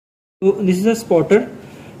So this is a spotter,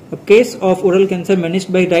 a case of oral cancer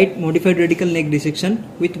managed by right modified radical neck dissection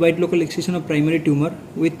with wide local excision of primary tumor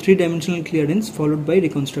with 3-dimensional clearance followed by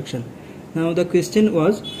reconstruction. Now the question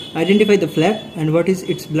was, identify the flap and what is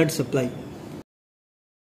its blood supply.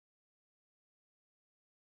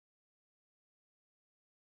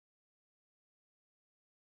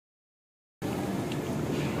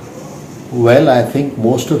 Well, I think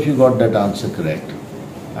most of you got that answer correct,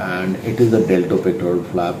 and it is a deltopectoral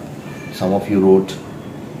flap. Some of you wrote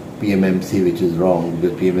PMMC, which is wrong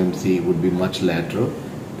because PMMC would be much lateral.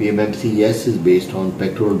 PMMC, yes, is based on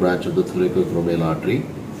pectoral branch of the thoracoacromial artery,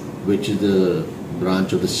 which is the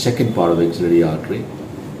branch of the second part of axillary artery,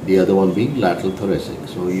 the other one being lateral thoracic.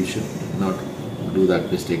 So you should not do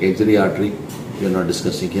that mistake. Axillary artery we are not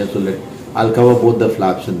discussing here, so I'll cover both the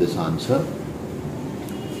flaps in this answer.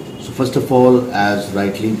 So first of all, as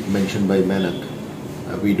rightly mentioned by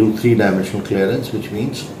Menak, we do 3-dimensional clearance, which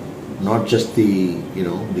means not just the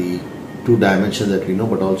the 2 dimensions that we know,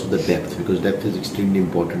 but also the depth, because depth is extremely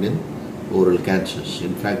important in oral cancers.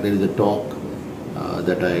 In fact, there is a talk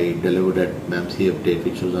that I delivered at MAMC update,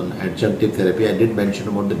 which was on adjunctive therapy. I did mention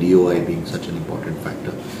about the DOI being such an important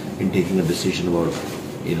factor in taking a decision about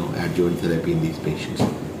adjuvant therapy in these patients.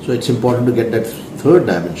 So it's important to get that 3rd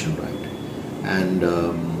dimension right. And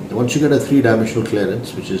once you get a 3-dimensional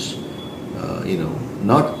clearance, which is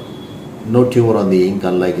no tumor on the ink,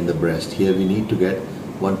 unlike in the breast. Here we need to get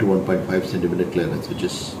 1 to 1.5 centimeter clearance, which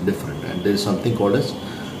is different, and there is something called as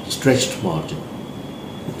stretched margin.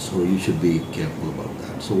 So you should be careful about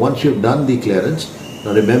that. So once you've done the clearance,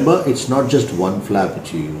 now remember, it's not just one flap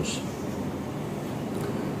which you use,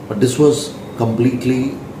 but this was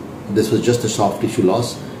just a soft tissue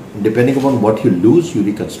loss. Depending upon what you lose, you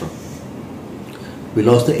reconstruct. We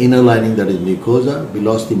lost the inner lining, that is mucosa, we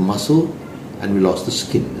lost the muscle, and we lost the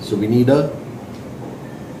skin. So we need a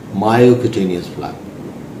myocutaneous flap,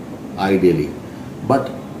 ideally.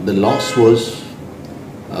 But the loss was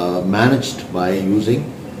managed by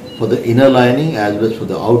using, for the inner lining as well as for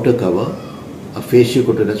the outer cover, a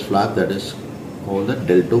fasciocutaneous flap that is called the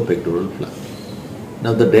deltopectoral flap.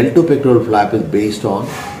 Now the deltopectoral flap is based on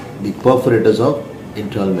the perforators of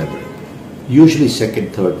internal membrane, usually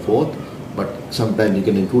 2nd, 3rd, 4th, but sometimes you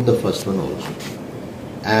can include the first one also.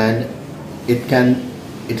 And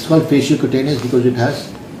it's called fasciocutaneous because it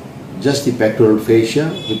has just the pectoral fascia,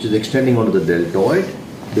 which is extending onto the deltoid,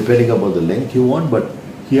 depending upon the length you want, but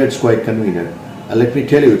here it's quite convenient. Let me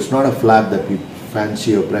tell you, it's not a flap that we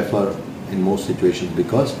fancy or prefer in most situations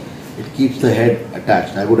because it keeps the head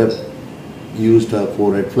attached. I would have used a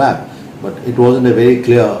forehead flap, but it wasn't a very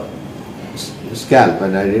clear scalp,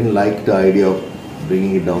 and I didn't like the idea of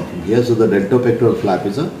bringing it down from here. So the deltopectoral flap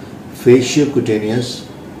is a fasciocutaneous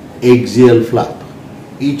axial flap.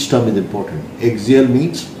 Each term is important. Axial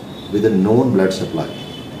means with a known blood supply,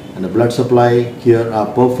 and the blood supply here are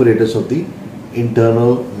perforators of the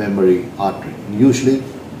internal memory artery, usually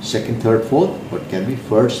 2nd, 3rd, 4th, but can be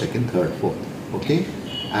 1st, 2nd, 3rd, 4th. Okay,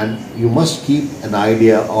 and you must keep an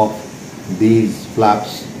idea of these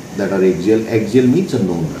flaps that are axial. Axial means a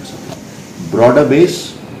known blood supply. Broader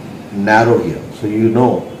base, narrow here, so you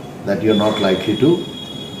know that you're not likely to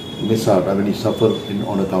miss out. I mean, you suffer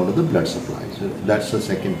on account of the blood supply. So that's the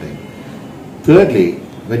second thing. Thirdly,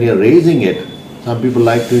 when you're raising it, some people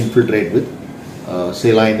like to infiltrate with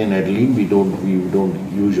saline and adaline. We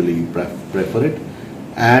don't usually prefer it,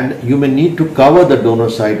 and you may need to cover the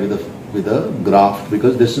donor side with a graft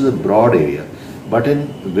because this is a broad area. But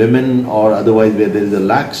in women or otherwise where there is a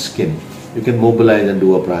lax skin, you can mobilize and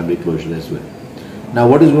do a primary closure as well. Now,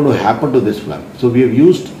 what is going to happen to this flap? So we have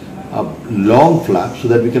used a long flap so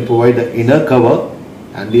that we can provide the inner cover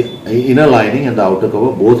and the inner lining and the outer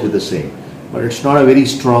cover both with the same. But it's not a very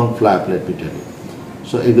strong flap, let me tell you.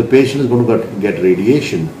 So if the patient is going to get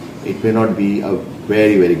radiation, it may not be a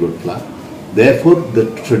very, very good flap. Therefore,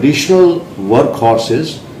 the traditional workhorse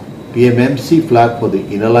is PMMC flap for the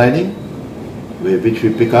inner lining, which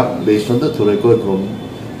we pick up based on the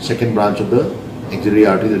thoracoacromial, second branch of the axillary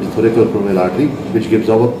artery, that is thoracoacromial artery, which gives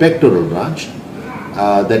our pectoral branch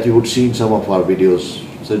that you would see in some of our videos,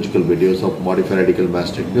 surgical videos of modified radical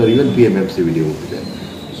mastectomy, or even PMMC video would be there.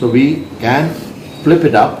 So we can flip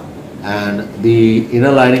it up, and the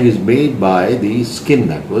inner lining is made by the skin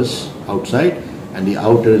that was outside, and the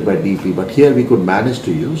outer is by DP. But here we could manage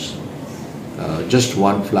to use just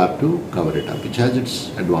one flap to cover it up, which has its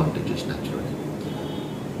advantages naturally.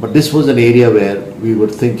 But this was an area where we were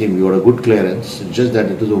thinking we got a good clearance, just that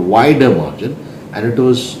it was a wider margin, and it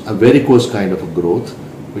was a varicose kind of a growth,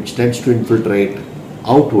 which tends to infiltrate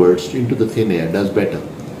outwards into the thin air, does better.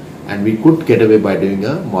 And we could get away by doing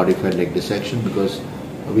a modified neck dissection because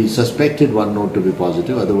We suspected one node to be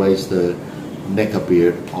positive, otherwise the neck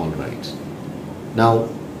appeared all right. Now,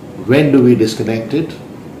 when do we disconnect it?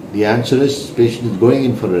 The answer is patient is going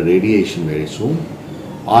in for a radiation very soon.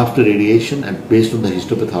 After radiation and based on the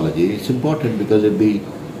histopathology, it's important because if the,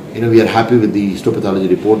 we are happy with the histopathology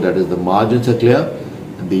report, that is the margins are clear,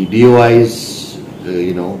 the DOI is,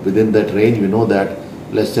 within that range. We know that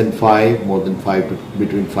less than 5, more than 5 to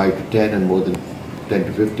between 5 to 10, and more than 10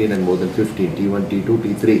 to 15, and more than 15, T1, T2,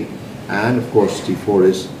 T3, and of course T4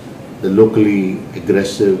 is the locally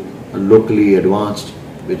aggressive, locally advanced,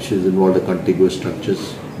 which is involved the contiguous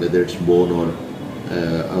structures, whether it's bone or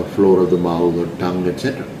a floor of the mouth or tongue,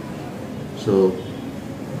 etc. So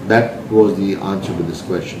that was the answer to this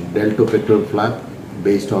question. Deltopectoral flap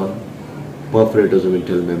based on perforators of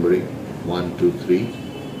internal memory 1, 2, 3,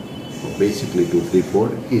 or basically 2, 3,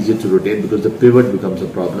 4. Easy to rotate because the pivot becomes a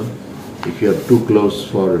problem if you are too close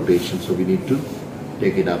for rotation. So we need to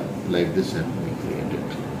take it up like this and